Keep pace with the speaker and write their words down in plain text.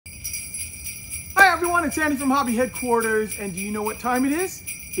everyone, it's Andy from Hobby Headquarters, and do you know what time it is?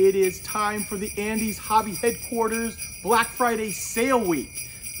 It is time for the Andy's Hobby Headquarters Black Friday Sale Week.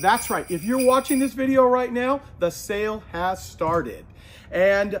 That's right, if you're watching this video right now, the sale has started.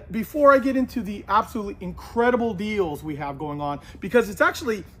 And before I get into the absolutely incredible deals we have going on, because it's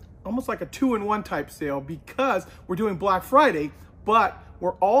actually almost like a two-in-one type sale because we're doing Black Friday, but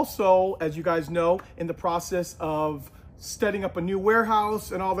we're also, as you guys know, in the process of setting up a new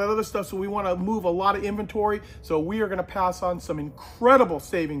warehouse and all that other stuff. So we want to move a lot of inventory. So we are going to pass on some incredible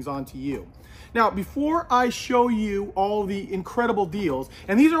savings on to you. Now, before I show you all the incredible deals,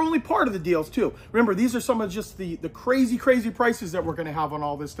 and these are only part of the deals too. Remember, these are some of just the crazy prices that we're going to have on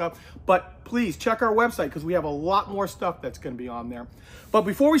all this stuff. But please check our website because we have a lot more stuff that's going to be on there. But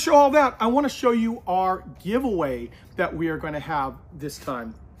before we show all that, I want to show you our giveaway that we are going to have this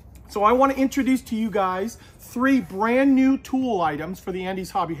time. So I want to introduce to you guys 3 brand new tool items for the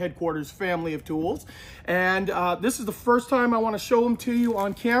Andy's Hobby Headquarters family of tools. And this is the first time I want to show them to you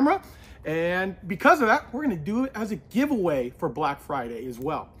on camera. And because of that, we're going to do it as a giveaway for Black Friday as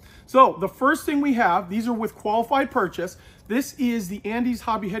well. So the first thing we have, these are with qualified purchase. This is the Andy's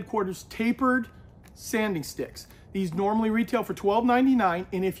Hobby Headquarters tapered sanding sticks. These normally retail for $12.99,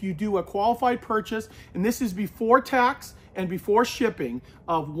 and if you do a qualified purchase, and this is before tax and before shipping,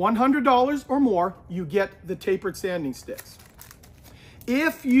 of $100 or more, you get the tapered sanding sticks.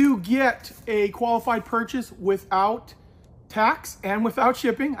 If you get a qualified purchase without tax and without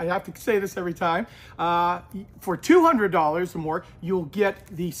shipping, I have to say this every time, for $200 or more, you'll get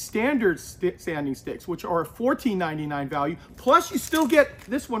the standard sanding sticks, which are a $14.99 value, plus you still get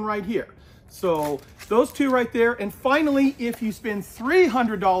this one right here. So those 2 right there. And finally, if you spend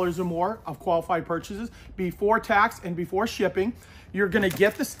 $300 or more of qualified purchases before tax and before shipping, you're going to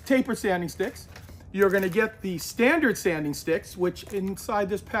get the tapered sanding sticks. You're going to get the standard sanding sticks, which inside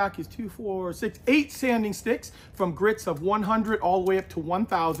this pack is 2, 4, 6, 8 sanding sticks from grits of 100 all the way up to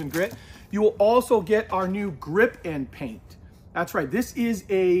 1,000 grit. You will also get our new grip end paint. That's right, this is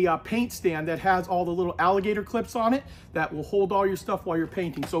a paint stand that has all the little alligator clips on it that will hold all your stuff while you're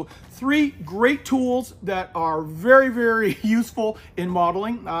painting. So 3 great tools that are very useful in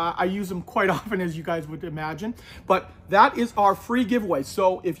modeling. I use them quite often, as you guys would imagine. But that is our free giveaway.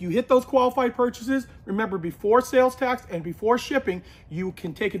 So if you hit those qualified purchases, remember, before sales tax and before shipping, you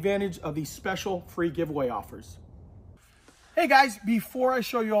can take advantage of these special free giveaway offers. Hey guys, before I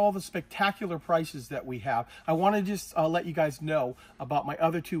show you all the spectacular prices that we have, I want to just let you guys know about my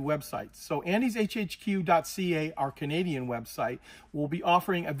other 2 websites. So andyshhq.ca, our Canadian website, will be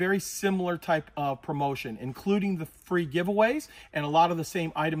offering a very similar type of promotion, including the free giveaways, and a lot of the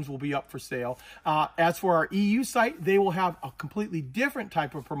same items will be up for sale. As for our EU site, they will have a completely different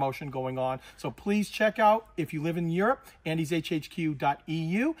type of promotion going on. So please check out, if you live in Europe,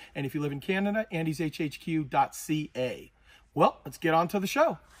 andyshhq.eu, and if you live in Canada, andyshhq.ca. Well, let's get on to the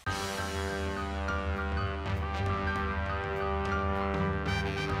show.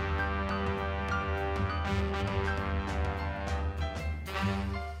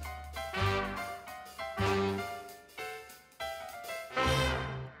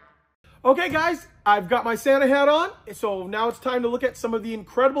 Okay guys, I've got my Santa hat on, so now it's time to look at some of the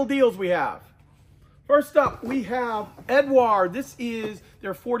incredible deals we have. First up, we have Edouard. This is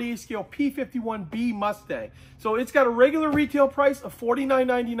their 48 scale P51B Mustang. So it's got a regular retail price of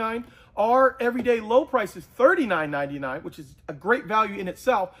 $49.99. Our everyday low price is $39.99, which is a great value in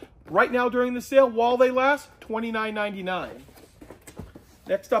itself. Right now during the sale, while they last, $29.99.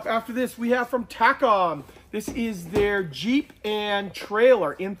 Next up after this, we have from Tacom. This is their Jeep and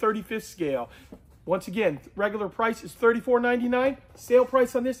trailer in 35th scale. Once again, regular price is $34.99. Sale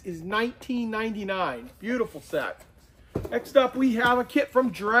price on this is $19.99. Beautiful set. Next up, we have a kit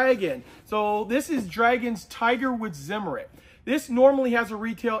from Dragon. So this is Dragon's Tiger with Zimmerit. This normally has a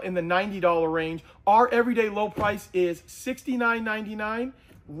retail in the $90 range. Our everyday low price is $69.99.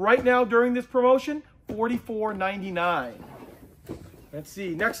 Right now during this promotion, $44.99. Let's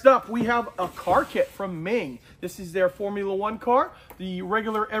see. Next up, we have a car kit from Ming. This is their Formula 1 car. The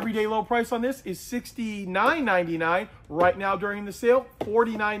regular everyday low price on this is $69.99. Right now during the sale,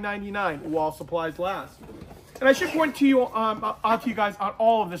 $49.99 while supplies last. And I should point to you, out to you guys on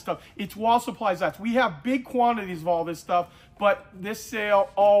all of this stuff. It's while supplies last. We have big quantities of all this stuff, but this sale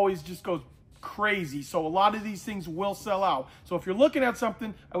always just goes crazy. So a lot of these things will sell out. So if you're looking at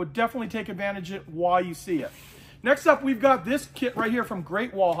something, I would definitely take advantage of it while you see it. Next up, we've got this kit right here from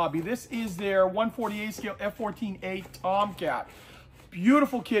Great Wall Hobby. This is their 148 scale F14A Tomcat.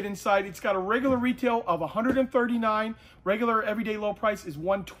 Beautiful kit inside. It's got a regular retail of $139. Regular everyday low price is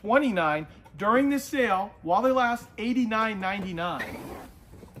 $129. During this sale, while they last, $89.99.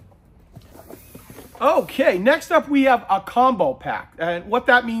 Okay, next up we have a combo pack. And what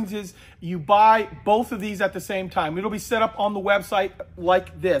that means is you buy both of these at the same time. It'll be set up on the website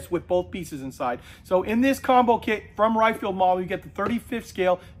like this with both pieces inside. So in this combo kit from Riffield Model, you get the 35th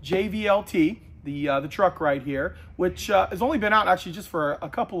scale JVLT, the truck right here, which has only been out actually just for a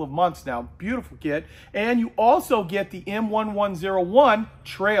couple of months now. Beautiful kit. And you also get the M1101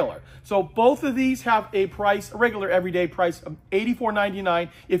 trailer. So both of these have a price, a regular everyday price of $84.99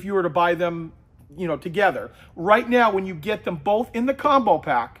 if you were to buy them, you know, together. Right now, when you get them both in the combo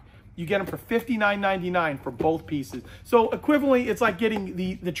pack, you get them for $59.99 for both pieces. So equivalently, it's like getting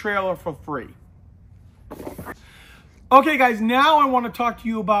the trailer for free. Okay guys, now I want to talk to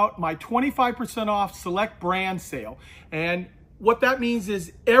you about my 25% off select brand sale. And what that means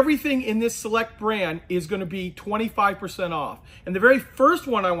is everything in this select brand is going to be 25% off. And the very first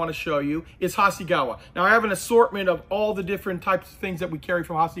one I want to show you is Hasegawa. Now I have an assortment of all the different types of things that we carry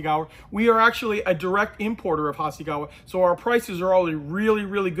from Hasegawa. We are actually a direct importer of Hasegawa, so our prices are already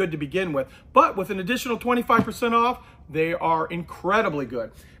really good to begin with. But with an additional 25% off, they are incredibly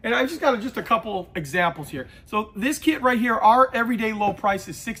good. And I just got just a couple examples here. So this kit right here, our everyday low price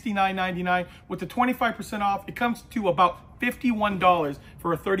is $69.99. With the 25% off, it comes to about $51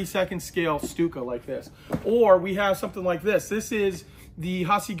 for a 32nd scale Stuka like this. Or we have something like this. This is the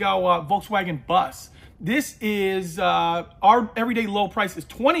Hasegawa Volkswagen Bus. This is, our everyday low price is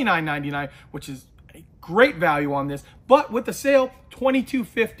 $29.99, which is a great value on this. But with the sale,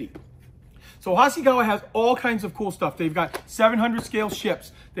 $22.50. So Hasegawa has all kinds of cool stuff. They've got 700 scale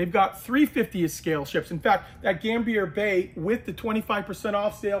ships. They've got 350 scale ships. In fact, that Gambier Bay with the 25%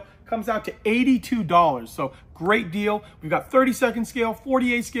 off sale comes out to $82. So great deal. We've got 32nd scale,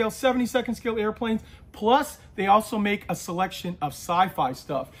 48 scale, 72nd scale airplanes. Plus, they also make a selection of sci-fi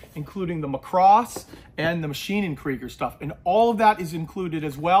stuff, including the Macross and the Maschinenkrieger stuff. And all of that is included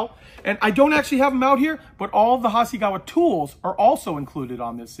as well. And I don't actually have them out here, but all of the Hasegawa tools are also included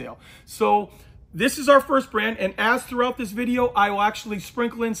on this sale. So this is our first brand. And as throughout this video, I will actually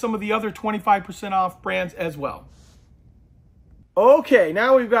sprinkle in some of the other 25% off brands as well. Okay,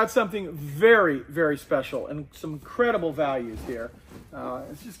 now we've got something very special and some incredible values here.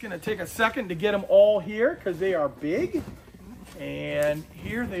 It's just going to take a second to get them all here because they are big. And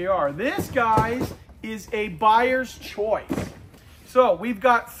here they are. This, guys, is a buyer's choice. So we've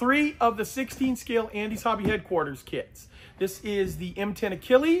got 3 of the 16 scale Andy's Hobby Headquarters kits. This is the M10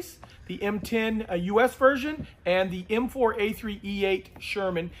 Achilles, the M10 US version, and the M4A3E8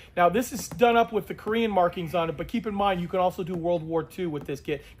 Sherman. Now this is done up with the Korean markings on it, but keep in mind you can also do World War II with this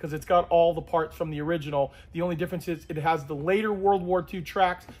kit because it's got all the parts from the original. The only difference is it has the later World War II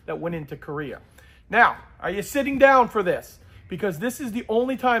tracks that went into Korea. Now, are you sitting down for this? Because this is the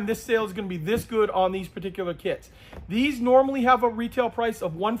only time this sale is going to be this good on these particular kits. These normally have a retail price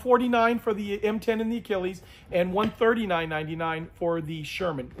of $149 for the M10 and the Achilles and $139.99 for the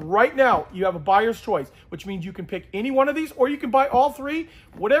Sherman. Right now, you have a buyer's choice, which means you can pick any one of these or you can buy all 3,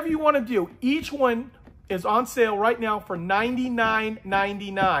 whatever you want to do. Each one is on sale right now for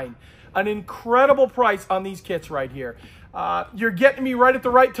 $99.99. An incredible price on these kits right here. You're getting me right at the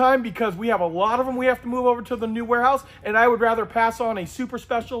right time because we have a lot of them we have to move over to the new warehouse, and I would rather pass on a super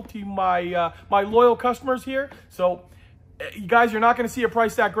special to my my loyal customers here. So you guys, you're not going to see a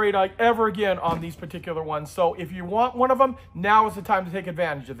price that great ever again on these particular ones. So if you want one of them, now is the time to take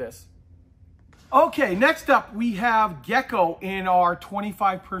advantage of this. Okay, next up we have Gecko in our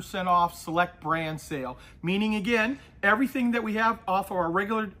 25% off select brand sale. Meaning again, everything that we have off our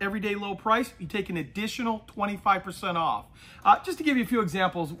regular everyday low price, you take an additional 25% off. Just to give you a few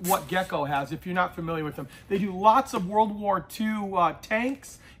examples what Gecko has, if you're not familiar with them. They do lots of World War II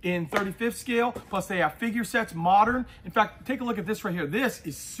tanks in 35th scale, plus they have figure sets, modern. In fact, take a look at this right here. This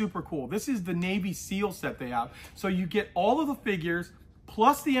is super cool. This is the Navy SEAL set they have. So you get all of the figures,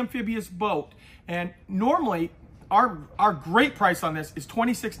 plus the amphibious boat. And normally, our great price on this is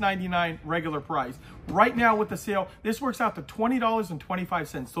 $26.99 regular price. Right now with the sale, this works out to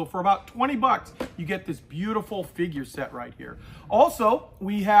 $20.25. So for about 20 bucks, you get this beautiful figure set right here. Also,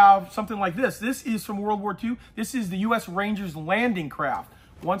 we have something like this. This is from World War II. This is the U.S. Rangers landing craft.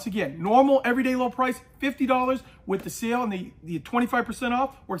 Once again, normal everyday low price, $50. With the sale and the 25%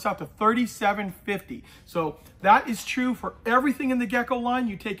 off, works out to $37.50. So that is true for everything in the Gecko line.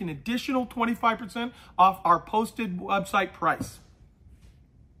 You take an additional 25% off our posted website price.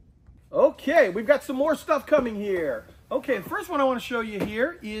 Okay, we've got some more stuff coming here. Okay, the first one I want to show you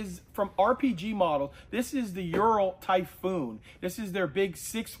here is from RPG Models. This is the Ural Typhoon. This is their big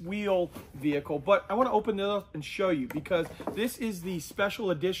 6-wheel vehicle, but I want to open it up and show you because this is the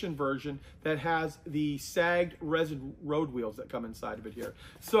special edition version that has the sagged resin road wheels that come inside of it here.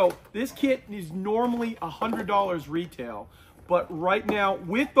 So this kit is normally $100 retail. But right now,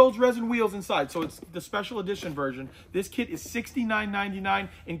 with those resin wheels inside, so it's the special edition version, this kit is $69.99,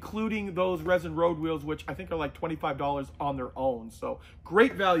 including those resin road wheels, which I think are like $25 on their own. So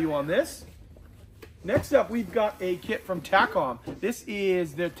great value on this. Next up, we've got a kit from Takom. This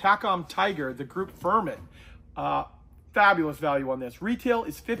is the Takom Tiger, the Group Furman. Fabulous value on this. Retail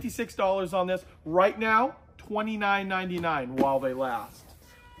is $56 on this. Right now, $29.99 while they last.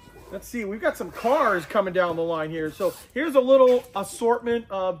 Let's see, we've got some cars coming down the line here. So here's a little assortment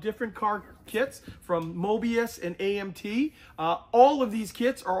of different car kits from Mobius and AMT. All of these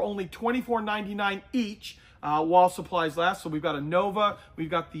kits are only $24.99 each while supplies last. So we've got a Nova, we've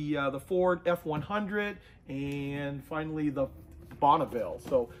got the Ford F100, and finally the Bonneville.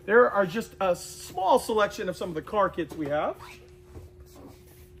 So there are just a small selection of some of the car kits we have.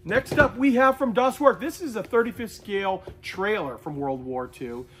 Next up, we have from Das Werk. This is a 35th scale trailer from World War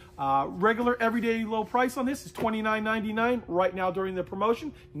II. Regular everyday low price on this is $29.99. Right now during the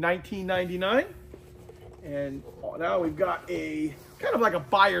promotion, $19.99. And now we've got a kind of like a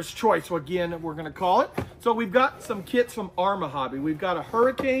buyer's choice, so again, we're gonna call it. So we've got some kits from Arma Hobby. We've got a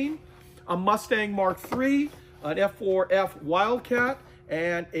Hurricane, a Mustang Mark III, an F4F Wildcat,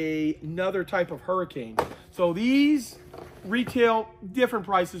 and another type of Hurricane. So these retail different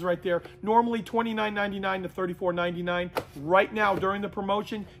prices right there. Normally $29.99 to $34.99. Right now during the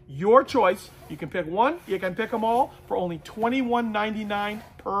promotion, your choice. You can pick one, you can pick them all for only $21.99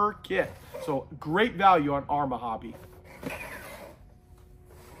 per kit. So great value on Arma Hobby.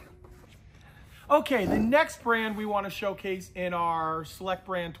 Okay, the next brand we want to showcase in our select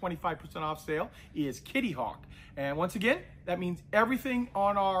brand 25% off sale is Kitty Hawk. And once again, that means everything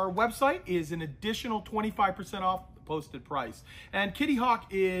on our website is an additional 25% off the posted price. And Kitty Hawk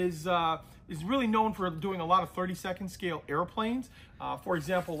is really known for doing a lot of 32nd scale airplanes. For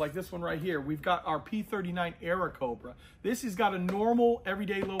example, like this one right here, we've got our P-39 Airacobra. This has got a normal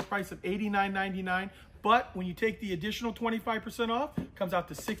everyday low price of $89.99. But when you take the additional 25% off, it comes out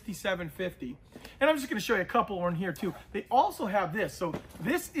to $67.50. And I'm just going to show you a couple on here too. They also have this. So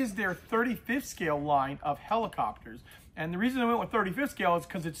this is their 35th scale line of helicopters. And the reason I went with 35th scale is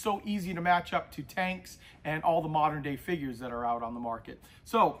because it's so easy to match up to tanks and all the modern day figures that are out on the market.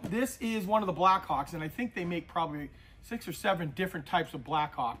 So this is one of the Black Hawks, and I think they make probably 6 or 7 different types of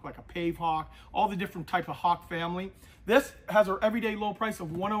Black Hawk, like a Pave Hawk, all the different type of Hawk family. This has our everyday low price of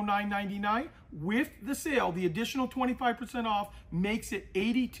 $109.99. With the sale, the additional 25% off makes it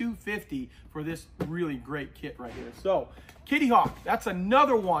 $82.50 for this really great kit right here. So Kitty Hawk, that's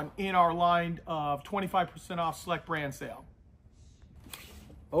another one in our line of 25% off select brand sale.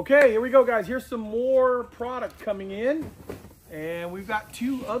 Okay, here we go, guys. Here's some more product coming in. And we've got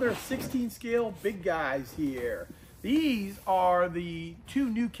 2 other 16 scale big guys here. These are the 2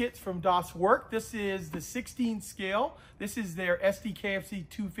 new kits from Das Werk. This is the 16 scale. This is their SDKFC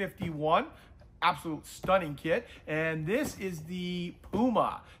 251. Absolute stunning kit. And this is the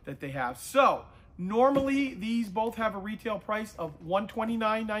Puma that they have. So normally these both have a retail price of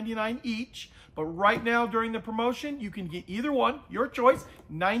 $129.99 each. But right now during the promotion, you can get either one, your choice,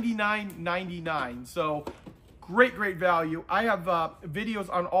 $99.99. So great value. I have videos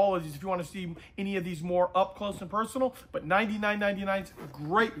on all of these if you want to see any of these more up close and personal, but $99.99 is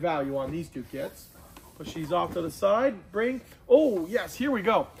great value on these 2 kits. Push these off to the side, oh yes, here we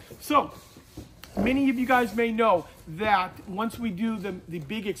go. So many of you guys may know that once we do the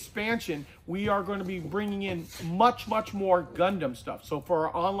big expansion, we are going to be bringing in much more Gundam stuff. So for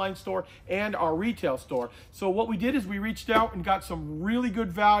our online store and our retail store. So what we did is we reached out and got some really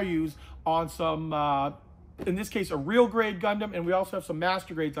good values on some in this case, a real grade Gundam, and we also have some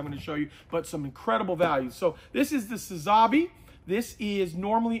master grades I'm going to show you, but some incredible values. So this is the Sazabi. This is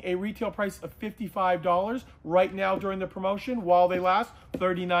normally a retail price of $55. Right now during the promotion, while they last,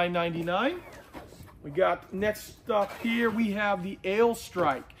 $39.99. We got next up here, we have the Ale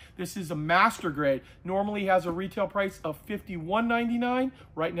Strike. This is a master grade. Normally has a retail price of $51.99.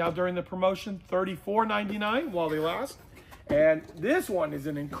 Right now during the promotion, $34.99 while they last. And this one is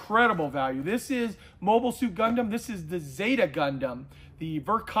an incredible value. This is Mobile Suit Gundam. This is the Zeta Gundam, the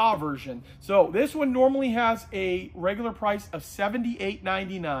Verka version. So this one normally has a regular price of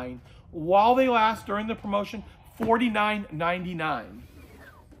 $78.99. While they last during the promotion, $49.99.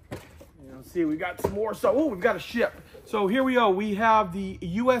 Let's see, we got some more stuff. Oh, we've got a ship. So here we go. We have the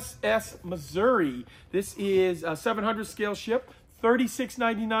USS Missouri. This is a 700 scale ship.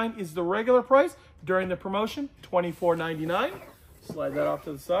 $36.99 is the regular price. During the promotion, $24.99. Slide that off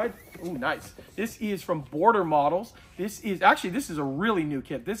to the side. Ooh, nice. This is from Border Models. This is a really new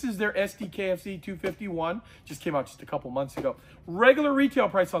kit. This is their SDKFC 251. Just came out just a couple months ago. Regular retail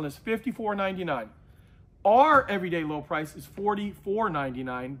price on this, $54.99. Our everyday low price is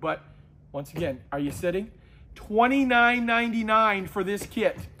 $44.99. But once again, are you sitting? $29.99 for this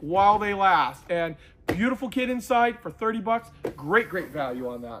kit while they last. And beautiful kit inside for 30 bucks. Great, great value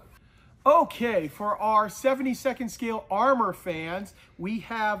on that. Okay, for our 72nd scale armor fans, we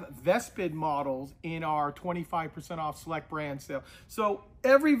have Vespid models in our 25% off select brand sale. So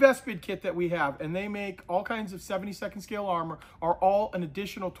every Vespid kit that we have, and they make all kinds of 72nd scale armor, are all an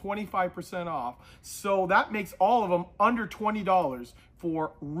additional 25% off. So that makes all of them under $20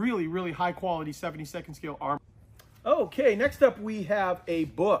 for really, really high quality 72nd scale armor. Okay, next up we have a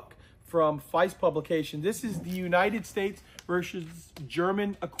book from Feist Publication. This is the United States versus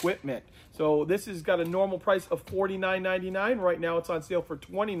German equipment. So this has got a normal price of $49.99. Right now it's on sale for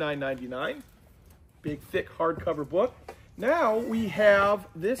 $29.99. Big, thick hardcover book. Now we have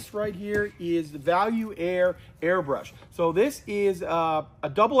this right here is the Value Air airbrush. So this is a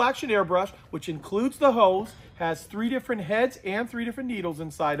double action airbrush, which includes the hose, has 3 different heads and 3 different needles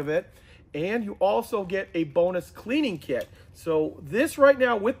inside of it. And you also get a bonus cleaning kit. So this right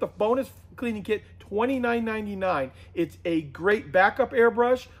now with the bonus cleaning kit, $29.99. It's a great backup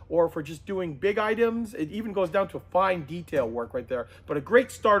airbrush, or for just doing big items. It even goes down to fine detail work right there, but a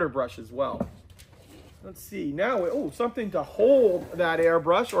great starter brush as well. Let's see, now, oh, something to hold that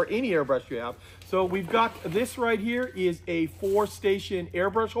airbrush or any airbrush you have. So we've got this right here is a 4-station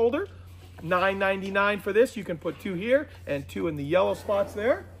airbrush holder. $9.99 for this. You can put 2 here and 2 in the yellow spots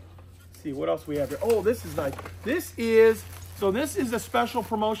there. Let's see what else we have here. Oh, this is nice. This is a special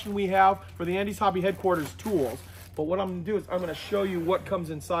promotion we have for the Andy's Hobby Headquarters tools. But what I'm going to do is I'm going to show you what comes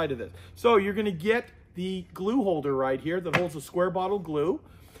inside of this. So you're going to get the glue holder right here that holds a square bottle glue.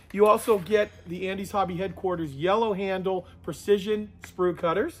 You also get the Andy's Hobby Headquarters yellow handle precision sprue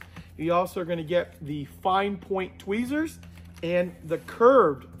cutters. You also are going to get the fine point tweezers and the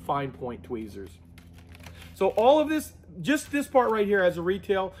curved fine point tweezers. So all of this, just this part right here has a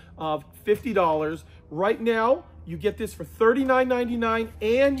retail of $50. Right now, you get this for $39.99,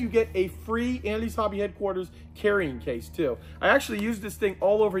 and you get a free Andy's Hobby Headquarters carrying case too. I actually use this thing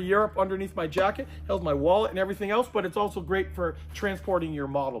all over Europe underneath my jacket, held my wallet and everything else, but it's also great for transporting your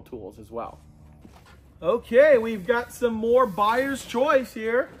model tools as well. Okay, we've got some more buyer's choice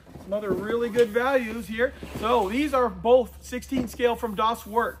here. Some other really good values here. So these are both 16 scale from Das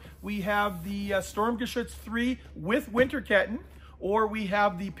Werk. We have the Sturmgeschütz 3 with Winterketten, or we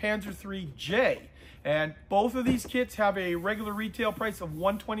have the Panzer 3J. And both of these kits have a regular retail price of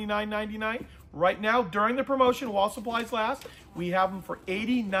 $129.99. Right now, during the promotion, while supplies last, we have them for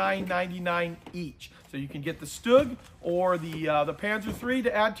 $89.99 each. So you can get the Stug or the Panzer 3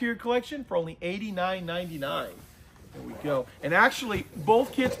 to add to your collection for only $89.99. There we go. And actually,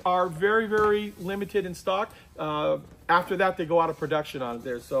 both kits are very, very limited in stock. After that, they go out of production on it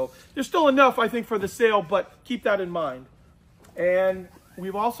there. So there's still enough, I think, for the sale, but keep that in mind. And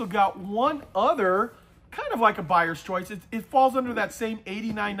we've also got one other, kind of like a buyer's choice. It falls under that same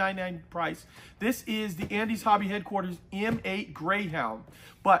 $89.99 price. This is the Andy's Hobby Headquarters M8 Greyhound.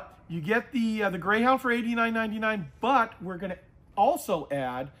 But you get the Greyhound for $89.99, but we're going to also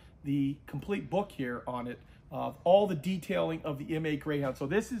add the complete book here on it of all the detailing of the M8 Greyhound. So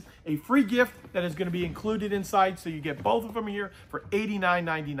this is a free gift that is going to be included inside. So you get both of them here for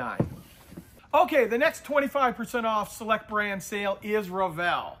 $89.99. Okay, the next 25% off select brand sale is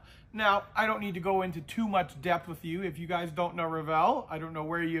Revell. Now, I don't need to go into too much depth with you. If you guys don't know Revell, I don't know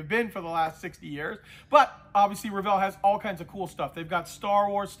where you've been for the last 60 years, but obviously Revell has all kinds of cool stuff. They've got Star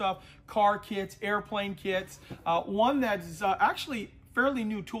Wars stuff, car kits, airplane kits. One that's actually fairly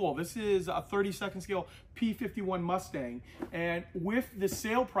new tool. This is a 32nd scale P51 Mustang, and with the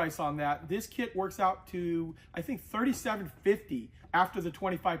sale price on that, this kit works out to, I think, $37.50 after the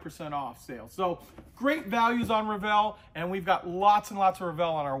 25% off sale. So great values on Revell, and we've got lots and lots of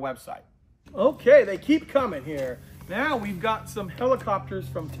Revell on our website. Okay, they keep coming here. Now we've got some helicopters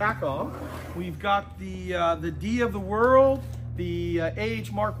from TACOM. We've got the D of the World, the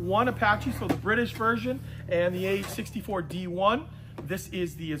AH Mark I Apache, so the British version, and the AH-64D1. This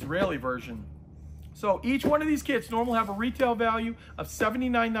is the Israeli version. So each one of these kits normally have a retail value of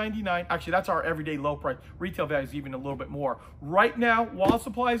 $79.99. Actually, that's our everyday low price. Retail value is even a little bit more. Right now, while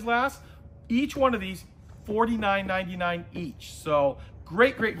supplies last, each one of these, $49.99 each. So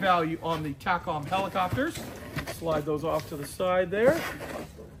Great, great value on the TACOM helicopters. Slide those off to the side there.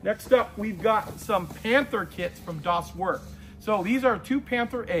 Next up, we've got some Panther kits from Das Werk. So these are 2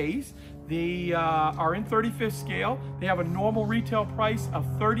 Panther A's. They are in 35th scale. They have a normal retail price of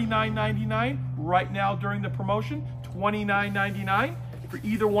 $39.99. Right now during the promotion, $29.99 for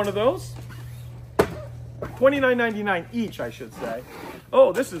either one of those. $29.99 each, I should say.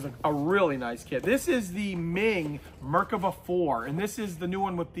 Oh, this is a really nice kit. This is the Ming Merkava 4, and this is the new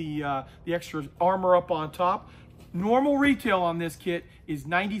one with the extra armor up on top. Normal retail on this kit is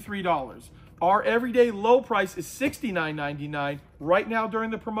 $93. Our everyday low price is $69.99. Right now during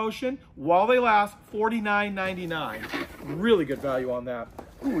the promotion, while they last, $49.99. Really good value on that.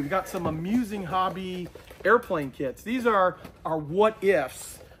 Ooh, we've got some amusing hobby airplane kits. These are our what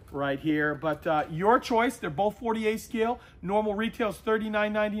ifs right here, but your choice. They're both 48 scale. Normal retail is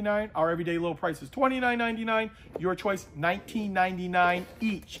 $39.99. Our everyday low price is $29.99. Your choice, $19.99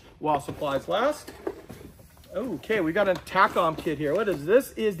 each while supplies last. Okay, we got a TACOM kit here. What is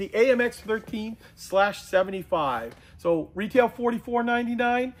this? Is the AMX 13/75. So retail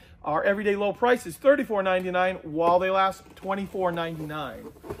 $44.99. Our everyday low price is $34.99. While they last,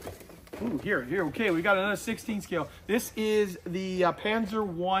 $24.99. Ooh, here. Okay, we got another 16 scale. This is the Panzer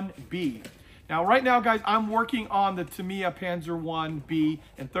 1B. Now, right now, guys, I'm working on the Tamiya Panzer 1B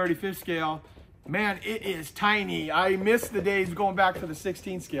in 35th scale. Man, it is tiny. I miss the days going back to the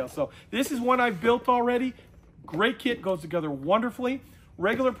 16 scale. So this is one I've built already. Great kit, goes together wonderfully.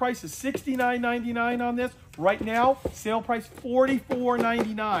 Regular price is $69.99 on this. Right now, sale price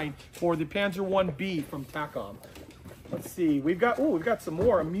 $44.99 for the Panzer 1B from TACOM. Let's see, we've got some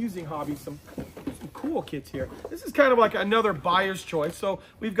more amusing hobbies, some cool kits here. This is kind of like another buyer's choice. So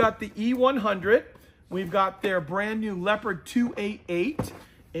we've got the E100, we've got their brand new Leopard 288,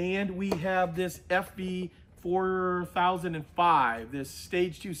 and we have this FB 4005, this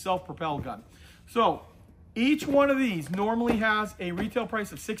stage 2 self-propelled gun. So each one of these normally has a retail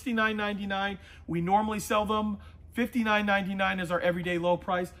price of $69.99. We normally sell them $59.99 as our everyday low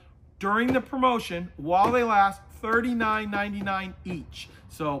price. During the promotion, while they last, $39.99 each.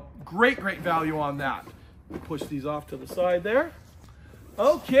 So great value on that. Push these off to the side there.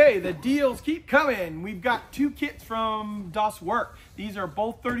 Okay, the deals keep coming. We've got 2 kits from Das Werk. These are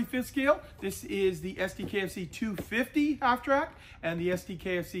both 35th scale. This is the SDKFC 250 half track and the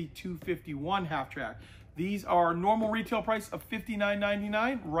SDKFC 251 half track. These are normal retail price of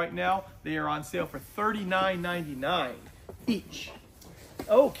 $59.99. Right now, they are on sale for $39.99 each.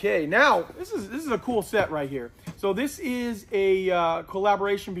 Okay, now this is a cool set right here. So this is a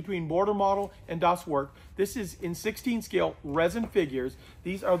collaboration between Border Model and Das Werk. This is in 16 scale resin figures.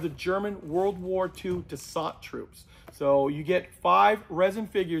 These are the German World War II descent troops. So you get 5 resin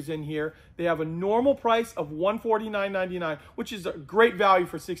figures in here. They have a normal price of $149.99, which is a great value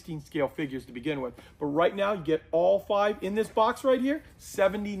for 16 scale figures to begin with. But right now you get all 5 in this box right here,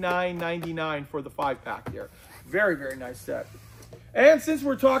 $79.99 for the 5-pack here. Very nice set. And since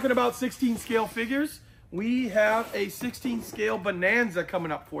we're talking about 16 scale figures, we have a 16 scale bonanza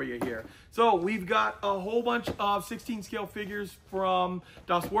coming up for you here. So we've got a whole bunch of 16 scale figures from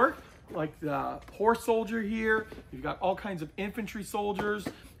Das Werk, like the horse soldier here. You've got all kinds of infantry soldiers,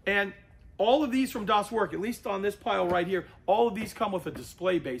 and all of these from Das Werk, at least on this pile right here, all of these come with a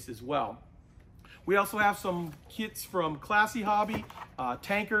display base as well. We also have some kits from Classy Hobby,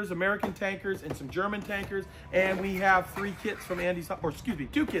 tankers, American tankers, and some German tankers. And we have 2 kits from Andy's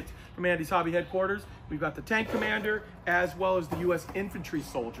Hobby headquarters. We've got the Tank Commander as well as the U.S. Infantry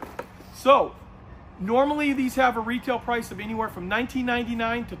Soldier. So normally these have a retail price of anywhere from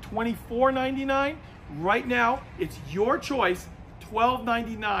 $19.99 to $24.99. Right now, it's your choice,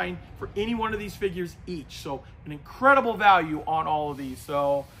 $12.99 for any one of these figures each. So an incredible value on all of these.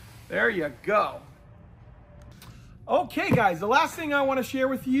 So there you go. Okay, guys, the last thing I want to share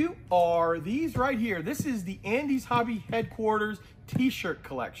with you are these right here. This is the Andy's Hobby Headquarters t-shirt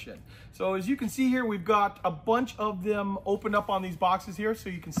collection. So as you can see here, we've got a bunch of them opened up on these boxes here so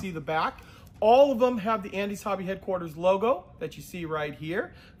you can see the back. All of them have the Andy's Hobby Headquarters logo that you see right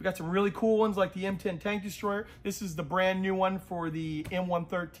here. We've got some really cool ones like the M10 Tank Destroyer. This is the brand new one for the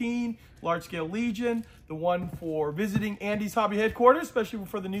M113 Large Scale Legion. The one for visiting Andy's Hobby Headquarters, especially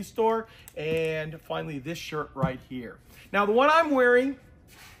for the new store. And finally, this shirt right here. Now, the one I'm wearing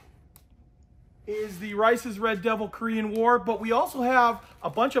is the Rice's Red Devil Korean War, but we also have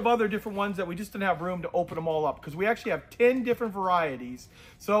a bunch of other different ones that we just didn't have room to open them all up because we actually have 10 different varieties.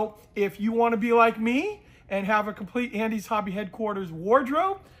 So if you want to be like me and have a complete Andy's Hobby Headquarters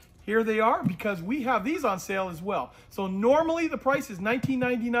wardrobe, here they are, because we have these on sale as well. So normally the price is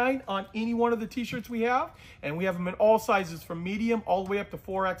 $19.99 on any one of the t-shirts we have, and we have them in all sizes from medium all the way up to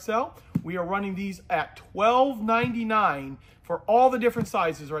 4XL. We are running these at $12.99 for all the different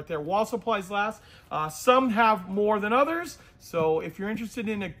sizes right there while supplies last. Some have more than others, so if you're interested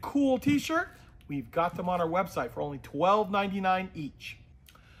in a cool t-shirt, we've got them on our website for only $12.99 each.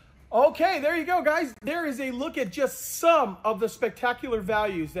 Okay, there you go, guys. There is a look at just some of the spectacular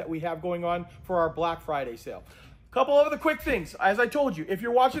values that we have going on for our Black Friday sale. A couple of other quick things. As I told you, if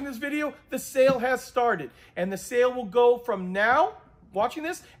you're watching this video, the sale has started, and the sale will go from now, watching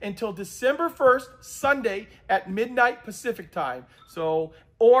this, until December 1st, Sunday at midnight Pacific time. So,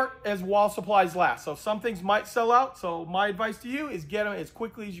 or as while supplies last. So some things might sell out. So my advice to you is get them as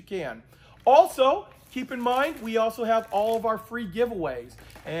quickly as you can. Also, keep in mind, we also have all of our free giveaways.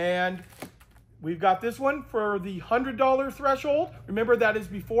 And we've got this one for the $100 threshold. Remember, that is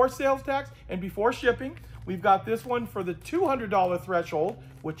before sales tax and before shipping. We've got this one for the $200 threshold,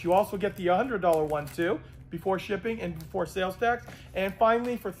 which you also get the $100 one too, before shipping and before sales tax. And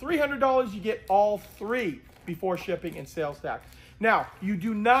finally, for $300, you get all three before shipping and sales tax. Now, you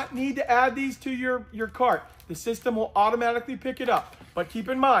do not need to add these to your cart. The system will automatically pick it up. But keep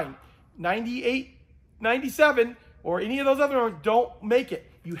in mind, 98, 97, or any of those other ones don't make it.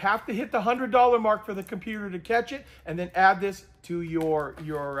 You have to hit the $100 mark for the computer to catch it, and then add this to your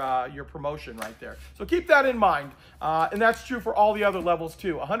promotion right there. So keep that in mind, and that's true for all the other levels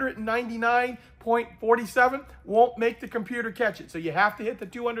too. 199.47 won't make the computer catch it, so you have to hit the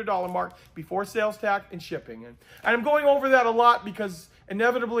 $200 mark before sales tax and shipping. And I'm going over that a lot because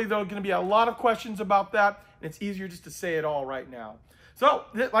inevitably there are going to be a lot of questions about that, and it's easier just to say it all right now. So,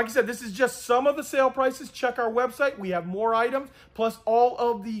 like I said, this is just some of the sale prices. Check our website. We have more items, plus all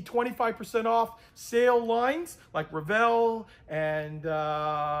of the 25% off sale lines, like Revell and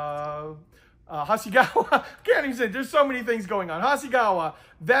Hasegawa. Can't even say, there's so many things going on. Hasegawa,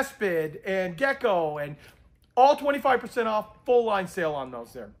 Vespid, and Gecko, and all 25% off, full line sale on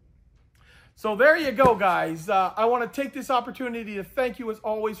those there. So there you go, guys. I want to take this opportunity to thank you as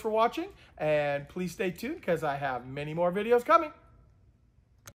always for watching, and please stay tuned because I have many more videos coming.